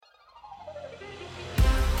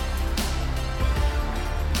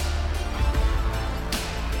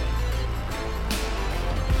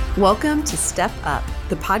Welcome to Step Up,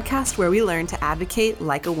 the podcast where we learn to advocate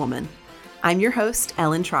like a woman. I'm your host,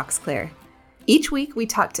 Ellen Troxclair. Each week, we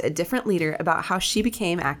talk to a different leader about how she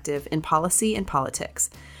became active in policy and politics.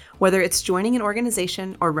 Whether it's joining an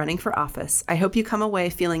organization or running for office, I hope you come away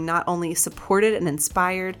feeling not only supported and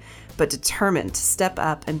inspired, but determined to step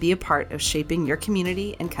up and be a part of shaping your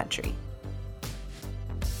community and country.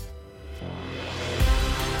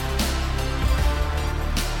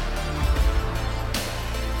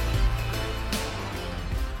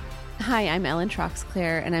 Hi, I'm Ellen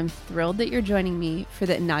Troxclair, and I'm thrilled that you're joining me for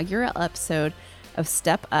the inaugural episode of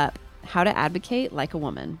Step Up, How to Advocate Like a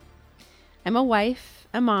Woman. I'm a wife,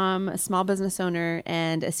 a mom, a small business owner,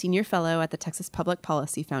 and a senior fellow at the Texas Public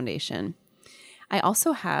Policy Foundation. I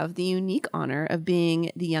also have the unique honor of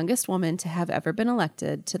being the youngest woman to have ever been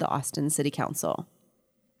elected to the Austin City Council.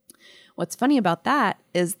 What's funny about that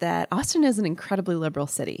is that Austin is an incredibly liberal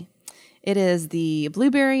city. It is the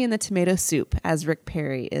blueberry and the tomato soup, as Rick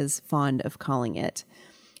Perry is fond of calling it.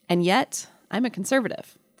 And yet, I'm a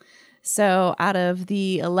conservative. So out of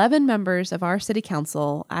the 11 members of our city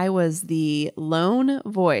council, I was the lone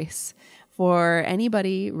voice for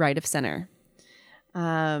anybody right of center.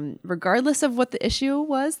 Regardless of what the issue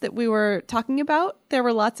was that we were talking about, there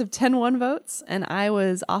were lots of 10-1 votes, and I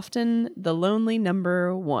was often the lonely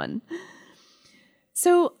number one.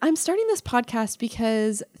 So I'm starting this podcast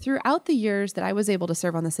because throughout the years that I was able to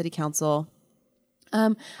serve on the city council,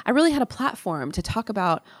 I really had a platform to talk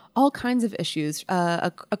about all kinds of issues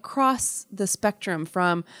across the spectrum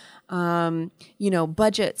from,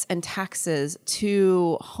 budgets and taxes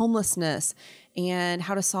to homelessness and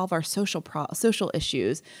how to solve our social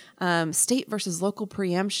issues, state versus local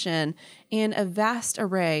preemption, and a vast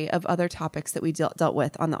array of other topics that we dealt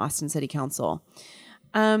with on the Austin City Council.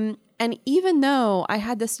 And even though I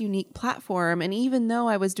had this unique platform, and even though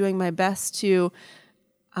I was doing my best to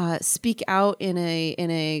speak out in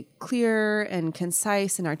a clear and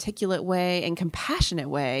concise and articulate way and compassionate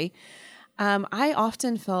way, I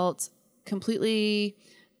often felt completely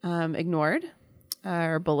ignored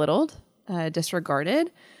or belittled,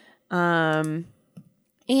 disregarded. And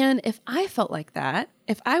if I felt like that,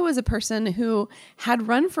 if I was a person who had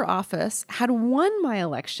run for office, had won my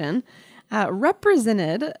election,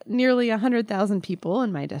 represented nearly 100,000 people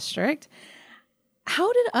in my district,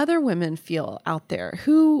 how did other women feel out there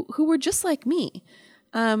who were just like me?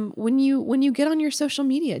 When you get on your social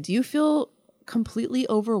media, do you feel completely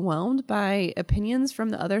overwhelmed by opinions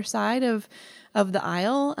from the other side of the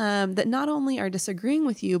aisle that not only are disagreeing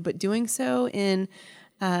with you, but doing so in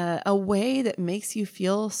a way that makes you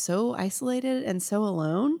feel so isolated and so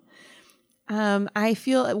alone? I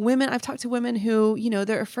feel I've talked to women who,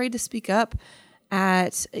 they're afraid to speak up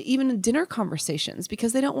at even dinner conversations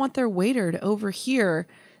because they don't want their waiter to overhear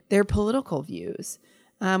their political views.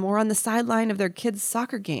 Or on the sideline of their kids'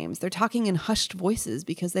 soccer games, they're talking in hushed voices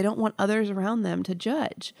because they don't want others around them to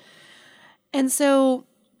judge. And so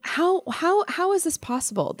how is this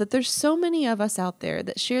possible that there's so many of us out there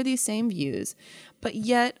that share these same views, but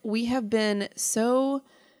yet we have been so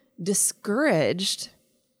discouraged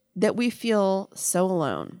that we feel so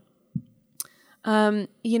alone?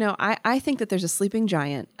 I think that there's a sleeping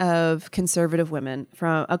giant of conservative women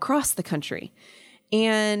from across the country.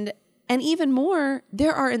 And even more,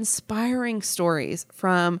 there are inspiring stories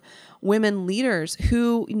from women leaders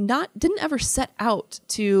who didn't ever set out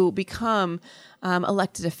to become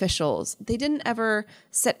elected officials. They didn't ever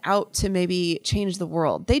set out to maybe change the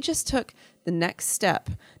world. They just took the next step.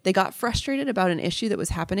 They got frustrated about an issue that was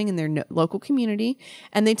happening in their local community,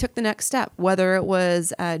 and they took the next step, whether it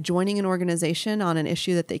was joining an organization on an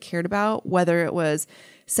issue that they cared about, whether it was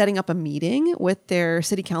setting up a meeting with their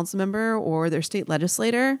city council member or their state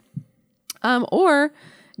legislator, or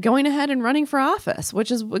going ahead and running for office, which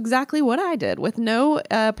is exactly what I did with no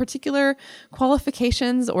particular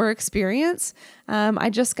qualifications or experience. I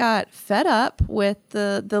just got fed up with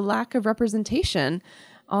the lack of representation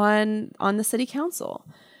on the city council.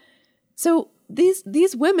 So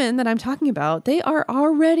these women that I'm talking about, they are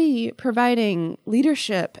already providing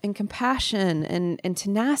leadership and compassion and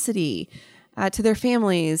tenacity to their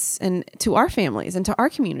families and to our families and to our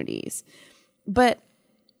communities. But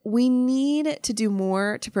we need to do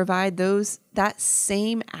more to provide that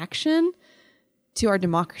same action to our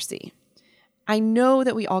democracy. I know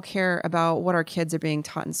that we all care about what our kids are being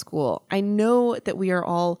taught in school. I know that we are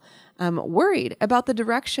all worried about the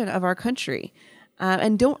direction of our country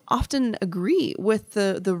and don't often agree with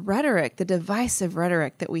the rhetoric, the divisive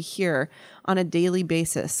rhetoric that we hear on a daily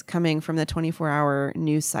basis coming from the 24-hour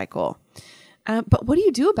news cycle. But what do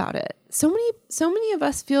you do about it? So many of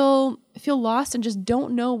us feel lost and just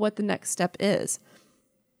don't know what the next step is.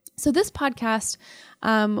 So this podcast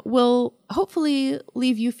will hopefully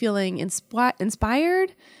leave you feeling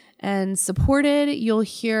inspired and supported. You'll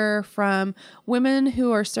hear from women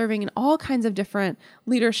who are serving in all kinds of different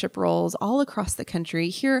leadership roles all across the country,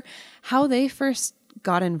 hear how they first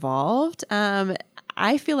got involved.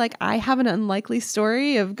 I feel like I have an unlikely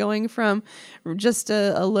story of going from just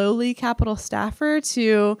a lowly Capitol staffer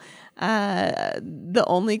to the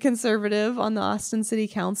only conservative on the Austin City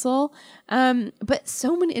Council. But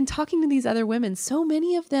so many, in talking to these other women, so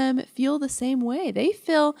many of them feel the same way. They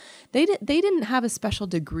feel they didn't have a special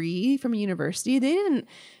degree from a university. They didn't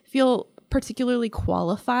feel particularly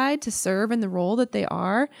qualified to serve in the role that they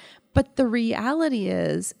are. But the reality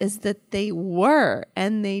is that they were,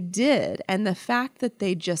 and they did. And the fact that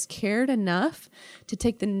they just cared enough to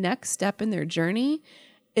take the next step in their journey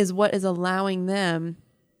is what is allowing them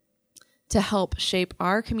to help shape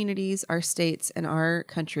our communities, our states, and our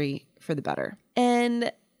country for the better. And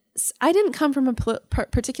I didn't come from a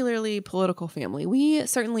particularly political family. We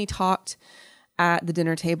certainly talked at the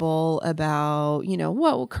dinner table about,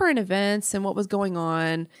 what current events and what was going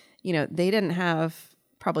on. They didn't have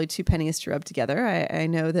probably 2 pennies to rub together. I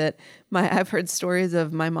know that I've heard stories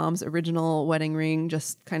of my mom's original wedding ring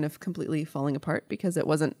just kind of completely falling apart because it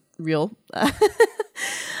wasn't real.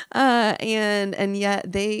 And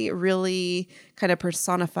yet they really kind of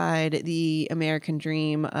personified the American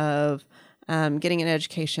dream of getting an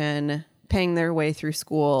education, paying their way through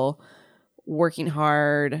school, working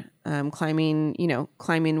hard, climbing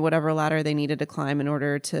whatever ladder they needed to climb in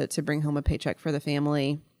order to bring home a paycheck for the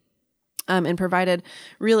family. And provided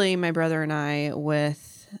really my brother and I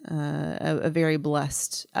with a very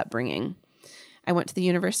blessed upbringing. I went to the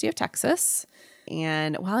University of Texas,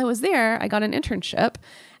 and while I was there, I got an internship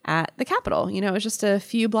at the Capitol. It was just a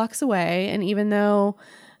few blocks away, and even though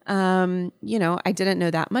I didn't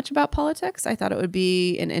know that much about politics, I thought it would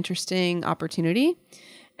be an interesting opportunity.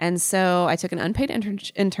 And so I took an unpaid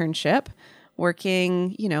internship,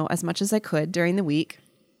 working, as much as I could during the week,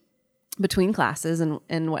 between classes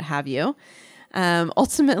and what have you.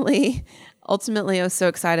 Ultimately, I was so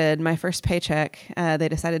excited. My first paycheck, they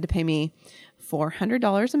decided to pay me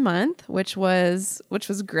 $400 a month, which was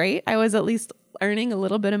great. I was at least earning a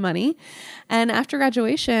little bit of money. And after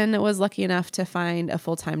graduation, I was lucky enough to find a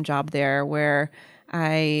full-time job there where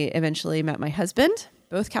I eventually met my husband,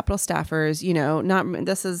 both Capitol staffers.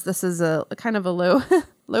 This is a kind of a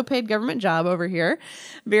low paid government job over here.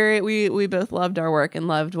 We both loved our work and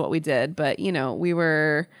loved what we did, but we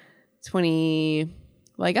were 20.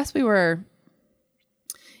 Well, I guess we were,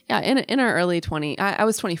 in our early 20s. I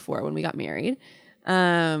was 24 when we got married.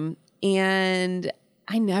 And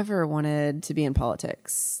I never wanted to be in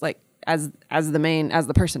politics, like as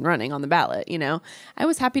the person running on the ballot. I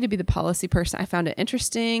was happy to be the policy person. I found it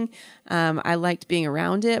interesting. I liked being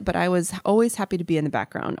around it, but I was always happy to be in the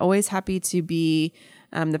background, always happy to be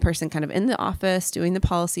the person kind of in the office doing the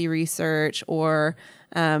policy research or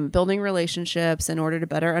building relationships in order to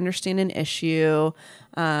better understand an issue,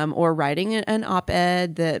 or writing an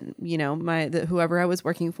op-ed that whoever I was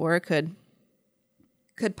working for could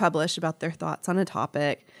publish about their thoughts on a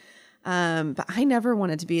topic. But I never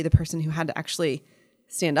wanted to be the person who had to actually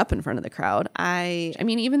stand up in front of the crowd. I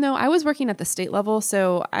mean, even though I was working at the state level,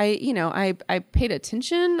 so I paid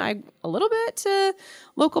attention a little bit to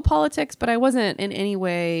local politics, but I wasn't in any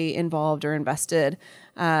way involved or invested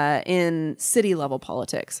in city level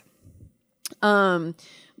politics.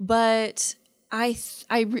 But I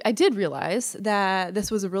did realize that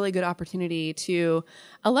this was a really good opportunity to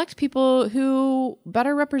elect people who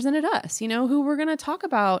better represented us, who were going to talk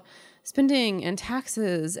about spending and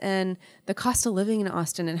taxes and the cost of living in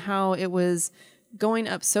Austin and how it was going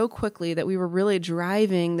up so quickly that we were really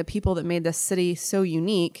driving the people that made this city so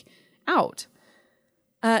unique out.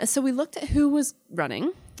 So we looked at who was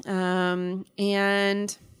running,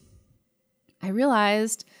 and I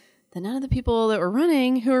realized that none of the people who were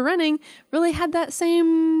running really had that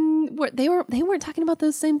same, they weren't talking about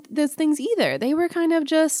those things either. They were kind of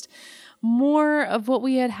just more of what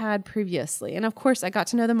we had previously. And of course I got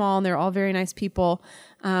to know them all, and they're all very nice people.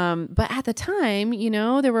 But at the time,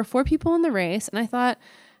 there were 4 people in the race, and I thought,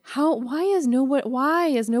 why is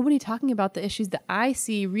nobody talking about the issues that I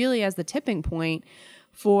see really as the tipping point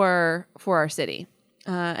for our city?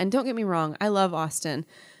 And don't get me wrong, I love Austin.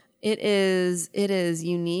 It is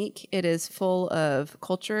unique. It is full of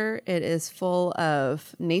culture. It is full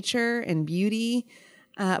of nature and beauty.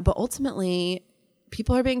 But ultimately,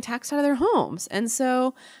 people are being taxed out of their homes. And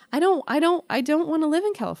so I don't want to live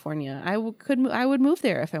in California. I would move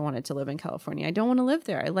there if I wanted to live in California. I don't want to live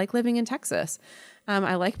there. I like living in Texas.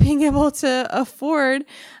 I like being able to afford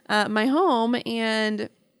my home. And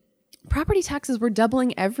property taxes were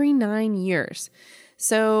doubling every 9 years.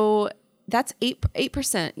 So that's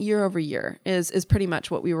 8% year over year is pretty much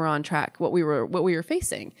what we were on track, what we were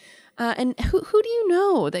facing. And who do you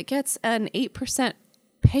know that gets an 8%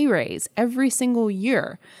 pay raise every single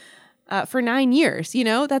year for 9 years? You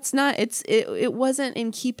know, that's not, it wasn't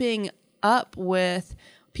in keeping up with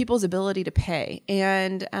people's ability to pay.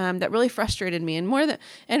 And that really frustrated me and more than,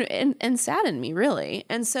 and saddened me really.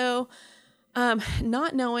 And so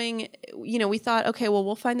not knowing, you know, we thought, okay, well,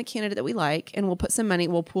 we'll find the candidate that we like and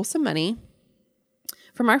we'll pool some money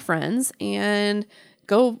from our friends and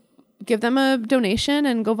go give them a donation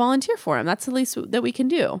and go volunteer for them. That's the least that we can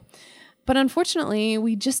do. But unfortunately,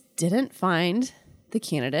 we just didn't find the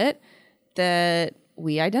candidate that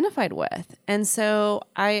we identified with. And so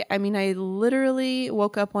I literally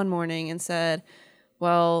woke up one morning and said,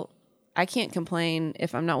 well, I can't complain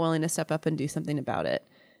if I'm not willing to step up and do something about it.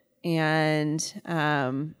 And,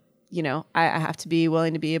 you know, I have to be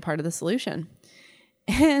willing to be a part of the solution.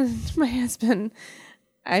 And my husband,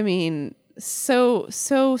 I mean, so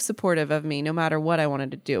supportive of me no matter what I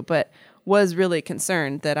wanted to do, but was really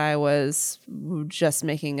concerned that I was just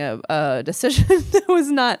making a decision that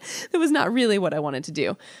was not really what I wanted to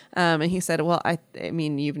do. And he said, well, I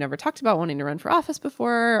mean, you've never talked about wanting to run for office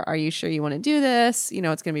before. Are you sure you want to do this? You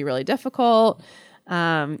know, it's going to be really difficult.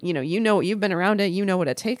 You know, you've been around it, you know what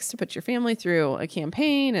it takes to put your family through a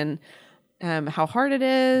campaign and how hard it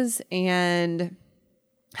is and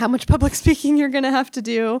how much public speaking you're going to have to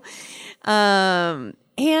do.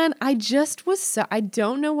 And I just I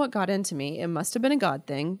don't know what got into me. It must have been a God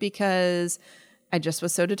thing because I just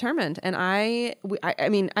was so determined. And I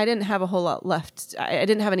mean, I didn't have a whole lot left. I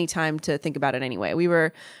didn't have any time to think about it anyway. We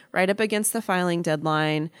were right up against the filing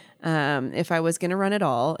deadline. If I was going to run at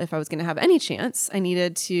all, if I was going to have any chance, I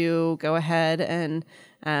needed to go ahead and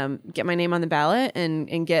get my name on the ballot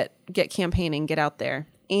and get campaigning, get out there.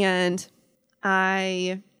 And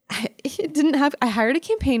I hired a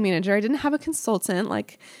campaign manager. I didn't have a consultant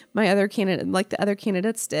like the other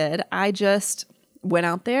candidates did. I just went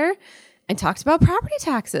out there and talked about property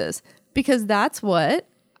taxes because that's what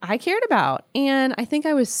I cared about. And I think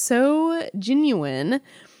I was so genuine.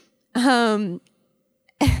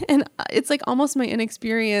 And it's like almost my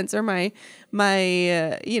inexperience or my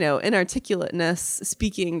inarticulateness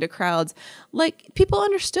speaking to crowds. Like people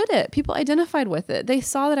understood it. People identified with it. They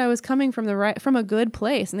saw that I was coming from a good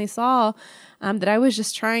place, and they saw that I was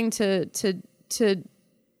just trying to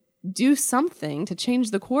do something to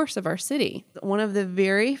change the course of our city. One of the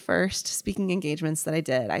very first speaking engagements that I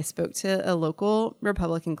did, I spoke to a local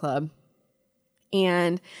Republican club,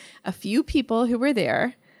 and a few people who were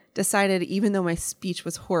there decided, even though my speech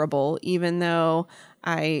was horrible, even though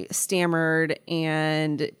I stammered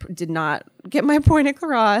and did not get my point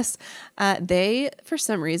across, they, for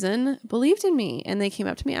some reason, believed in me. And they came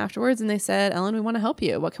up to me afterwards and they said, Ellen, we want to help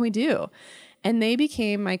you. What can we do? And they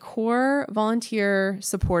became my core volunteer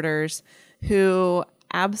supporters who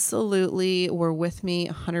absolutely were with me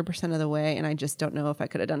 100% of the way. And I just don't know if I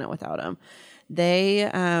could have done it without them.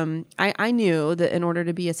 I knew that in order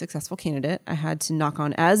to be a successful candidate, I had to knock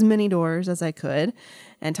on as many doors as I could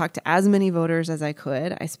and talk to as many voters as I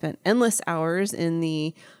could. I spent endless hours in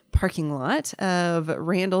the parking lot of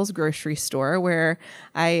Randall's grocery store where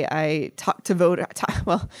I talked to voters.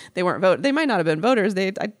 Well, they weren't vote. They might not have been voters.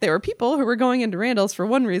 They were people who were going into Randall's for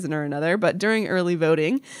one reason or another. But during early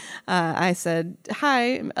voting, I said,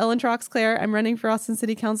 "Hi, I'm Ellen Troxclair. I'm running for Austin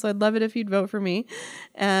City Council. I'd love it if you'd vote for me."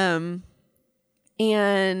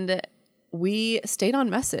 And we stayed on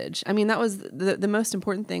message. I mean, that was the most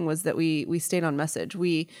important thing, was that we stayed on message.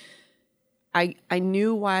 I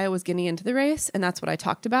knew why I was getting into the race, and that's what I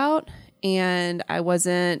talked about. And I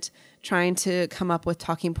wasn't trying to come up with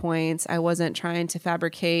talking points. I wasn't trying to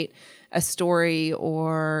fabricate a story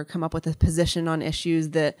or come up with a position on issues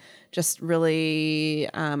that just really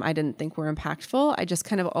I didn't think were impactful. I just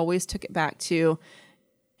kind of always took it back to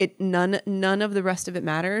it. None of the rest of it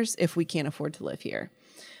matters if we can't afford to live here.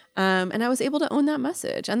 And I was able to own that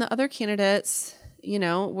message. And the other candidates,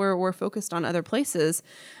 were focused on other places.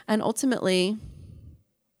 And ultimately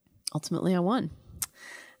I won.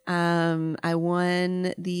 I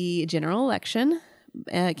won the general election.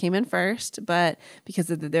 It came in first, but because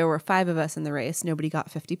there were 5 of us in the race, nobody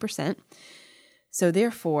got 50%. So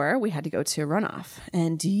therefore, we had to go to a runoff.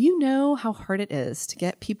 And do you know how hard it is to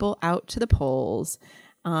get people out to the polls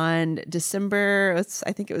on December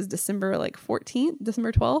 14th,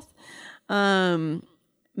 December 12th?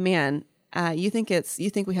 Man, you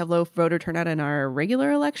think we have low voter turnout in our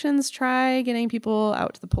regular elections? Try getting people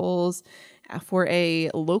out to the polls for a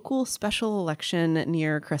local special election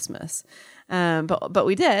near Christmas. But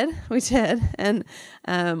we did. And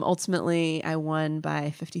ultimately I won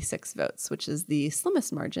by 56 votes, which is the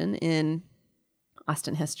slimmest margin in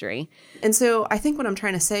Austin history. And so I think what I'm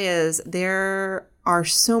trying to say is there are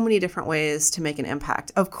so many different ways to make an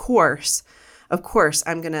impact. Of course,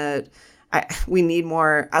 we need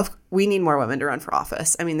more women to run for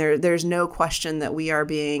office. I mean, there's no question that we are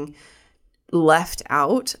being left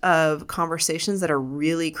out of conversations that are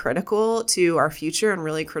really critical to our future and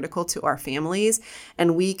really critical to our families.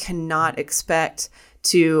 And we cannot expect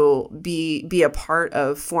to be a part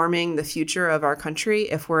of forming the future of our country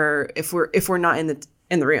if we're not in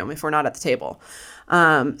the room, if we're not at the table.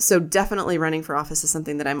 So definitely running for office is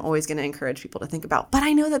something that I'm always going to encourage people to think about. But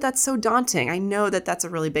I know that that's so daunting. I know that that's a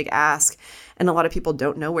really big ask, and a lot of people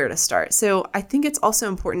don't know where to start. So I think it's also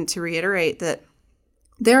important to reiterate that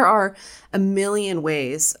there are a million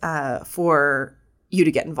ways for you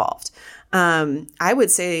to get involved. I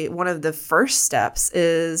would say one of the first steps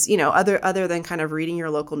is, other than kind of reading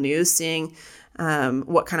your local news, seeing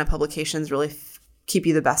what kind of publications really keep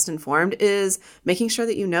you the best informed, is making sure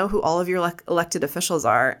that you know who all of your elected officials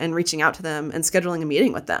are and reaching out to them and scheduling a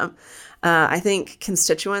meeting with them. I think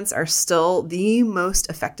constituents are still the most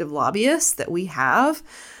effective lobbyists that we have.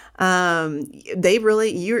 They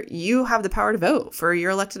really, you have the power to vote for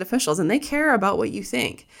your elected officials, and they care about what you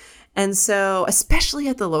think. And so, especially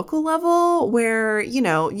at the local level where,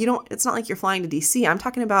 it's not like you're flying to DC. I'm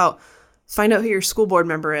talking about find out who your school board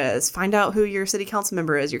member is, find out who your city council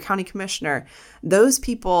member is, your county commissioner. Those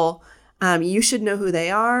people, you should know who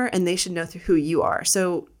they are, and they should know who you are.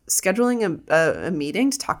 So scheduling a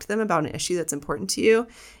meeting to talk to them about an issue that's important to you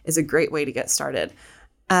is a great way to get started.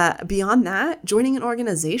 Beyond that, joining an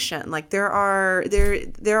organization, like there are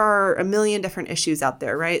a million different issues out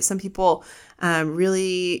there, right? Some people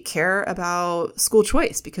really care about school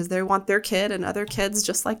choice because they want their kid and other kids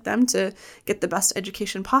just like them to get the best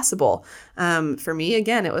education possible. For me,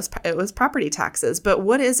 again, it was property taxes. But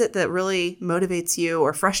what is it that really motivates you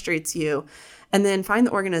or frustrates you? And then find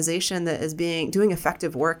the organization that is doing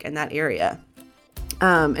effective work in that area,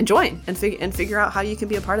 and join and figure out how you can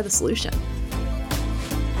be a part of the solution.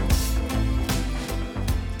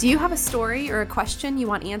 Do you have a story or a question you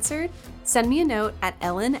want answered? Send me a note at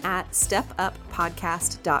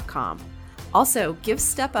ellen@stepuppodcast.com. Also, give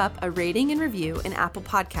Step Up a rating and review in Apple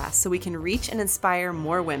Podcasts so we can reach and inspire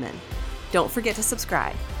more women. Don't forget to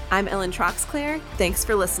subscribe. I'm Ellen Troxclair. Thanks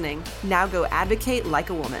for listening. Now go advocate like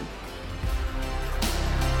a woman.